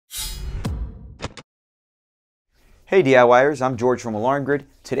Hey DIYers, I'm George from Alarm Grid.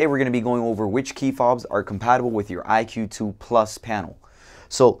 Today we're going to be going over which key fobs are compatible with your IQ2 Plus panel.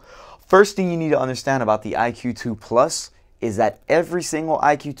 So first thing you need to understand about the IQ2 Plus is that every single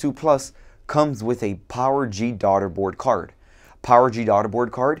IQ2 Plus comes with a PowerG daughterboard card. PowerG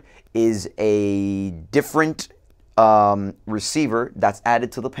daughterboard card is a different receiver that's added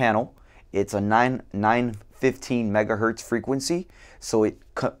to the panel. It's a 915 megahertz frequency, so it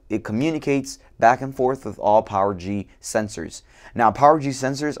communicates back and forth with all PowerG sensors. Now, PowerG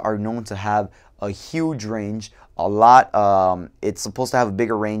sensors are known to have a huge range, it's supposed to have a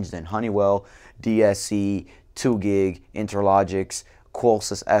bigger range than Honeywell, DSC, 2 gig, Interlogix,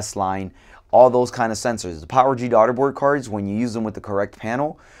 Qolsys S-Line, all those kind of sensors. The PowerG daughterboard cards, when you use them with the correct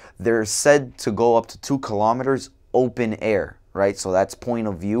panel, they're said to go up to 2 kilometers open air, right? So that's point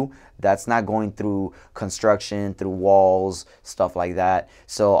of view. That's not going through construction, through walls, stuff like that.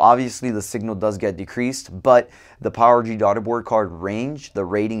 So obviously the signal does get decreased, but the PowerG daughterboard card range, the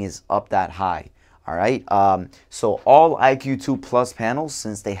rating is up that high. All right. So all IQ2 Plus panels,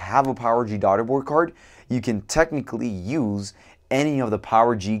 since they have a PowerG daughterboard card, you can technically use any of the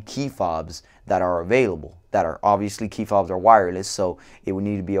PowerG key fobs that are available. That are obviously key fobs are wireless, so it would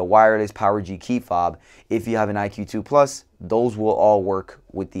need to be a wireless PowerG key fob. If you have an IQ2 Plus, those will all work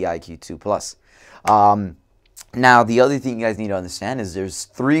with the IQ2 Plus. Now, the other thing you guys need to understand is there's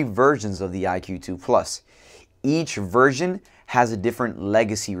 3 versions of the IQ2 Plus. Each version has a different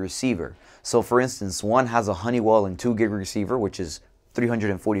legacy receiver. So, for instance, one has a Honeywell and 2 gig receiver, which is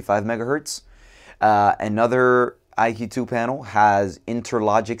 345 megahertz. Another IQ2 panel has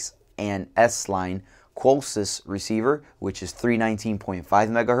Interlogix and S-Line Qolsys receiver, which is 319.5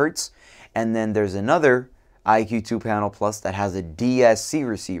 megahertz. And then there's another IQ2 panel Plus that has a DSC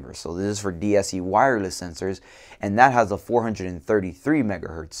receiver. So this is for DSC wireless sensors, and that has a 433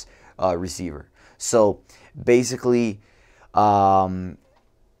 megahertz receiver. So basically,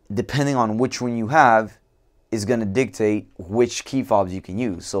 depending on which one you have, is going to dictate which key fobs you can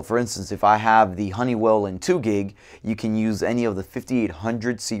use. So for instance, if I have the Honeywell and 2 gig, you can use any of the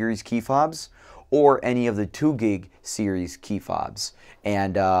 5800 series key fobs or any of the 2 gig series key fobs.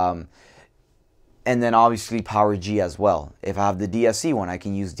 And then obviously PowerG as well. If I have the DSC one, I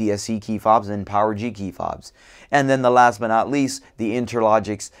can use DSC key fobs and PowerG key fobs. And then the last but not least, the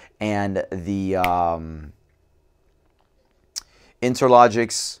Interlogix and the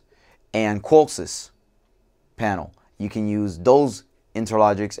Interlogix and Qolsys panel. You can use those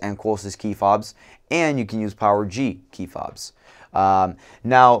Interlogix and Qolsys key fobs, and you can use PowerG key fobs.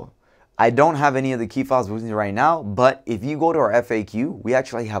 Now, I don't have any of the key fobs with me right now, but if you go to our FAQ, we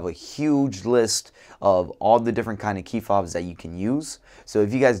actually have a huge list of all the different kind of key fobs that you can use. So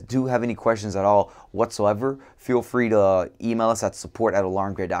if you guys do have any questions at all whatsoever, feel free to email us at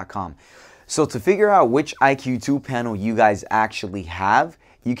support@alarmgrid.com. So to figure out which IQ2 panel you guys actually have,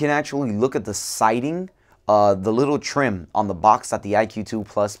 you can actually look at the siding, the little trim on the box that the IQ2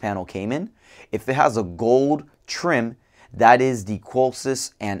 Plus panel came in. If it has a gold trim, that is the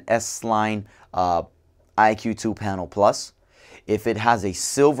Qolsys and S-Line IQ2 Panel Plus. If it has a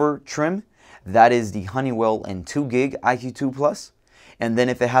silver trim, that is the Honeywell and 2 gig IQ2 Plus. And then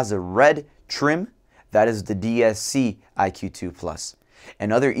if it has a red trim, that is the DSC IQ2 Plus.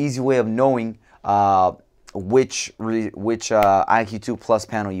 Another easy way of knowing which IQ2 Plus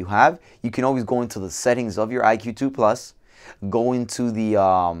panel you have, you can always go into the settings of your IQ2 Plus, go into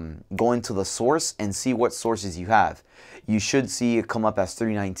the source and see what sources you have. You should see it come up as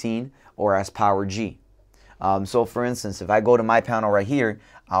 319 or as PowerG. So for instance, if I go to my panel right here,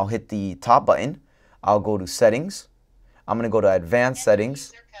 I'll hit the top button. I'll go to settings. I'm going to go to advanced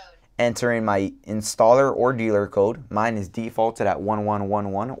settings, enter in my installer or dealer code. Mine is defaulted at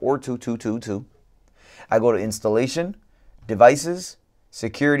 1111 or 2222. I go to installation, devices,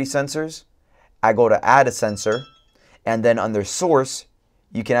 security sensors. I go to add a sensor, and then under source,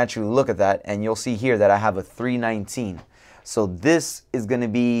 you can actually look at that, and you'll see here that I have a 319. So this is going to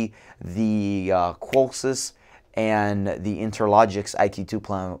be the Qolsys and the Interlogix IQ2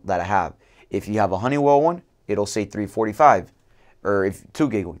 panel that I have. If you have a Honeywell one, it'll say 345. Or if 2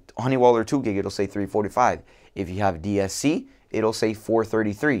 gig, Honeywell or 2 gig, it'll say 345. If you have DSC, it'll say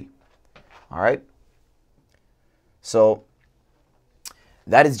 433. All right. So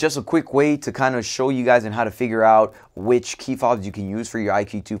that is just a quick way to kind of show you guys on how to figure out which key fobs you can use for your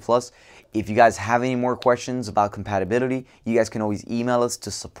IQ2 Plus. If you guys have any more questions about compatibility, you guys can always email us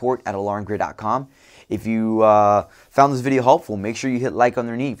to support@alarmgrid.com. If you found this video helpful, make sure you hit like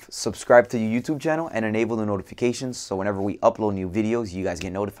underneath, subscribe to the YouTube channel, and enable the notifications so whenever we upload new videos, you guys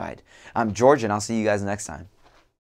get notified. I'm George, and I'll see you guys next time.